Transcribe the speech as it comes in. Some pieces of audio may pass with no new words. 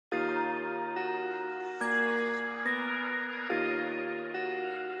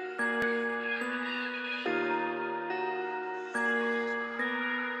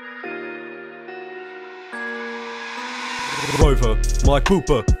Rover, my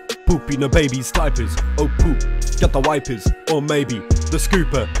pooper, pooping a baby's diapers. Oh poop, get the wipers, or maybe the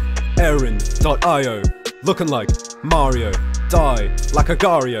scooper. Erin.io, looking like Mario, die like a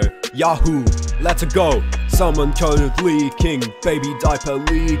Gario. Yahoo, let it go. Someone coded leaking, baby diaper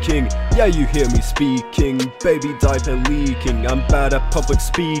leaking. Yeah, you hear me speaking, baby diaper leaking. I'm bad at public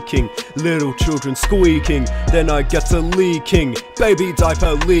speaking, little children squeaking. Then I get to leaking, baby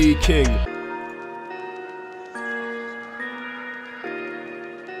diaper leaking.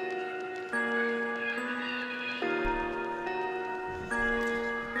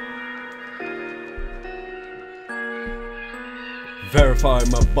 Verify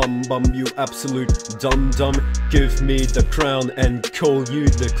my bum, you absolute dum-dum. Give me the crown and call you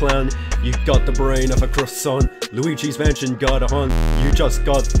the clown. You got the brain of a croissant, Luigi's mansion got a hunt. You just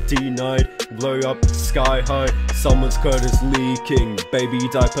got denied, blow up sky high. Someone's code is leaking, baby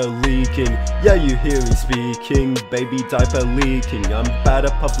diaper leaking. Yeah, you hear me speaking, baby diaper leaking. I'm bad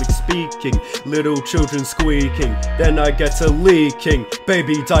at public speaking, little children squeaking. Then I get to leaking,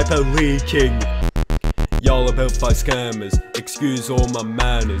 baby diaper leaking. Y'all are built by scammers, excuse all my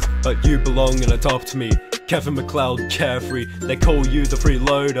manners, but you belong and adopt me. MacLeod, Carefree, they call you the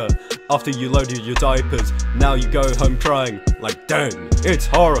freeloader. After you loaded your diapers, now you go home crying, like dang, it's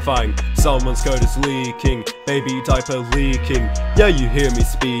horrifying. Someone's code is leaking, baby diaper leaking. Yeah, you hear me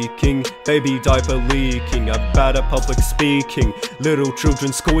speaking, baby diaper leaking. I'm bad at public speaking, little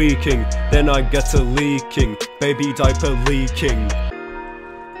children squeaking. Then I get to leaking, baby diaper leaking.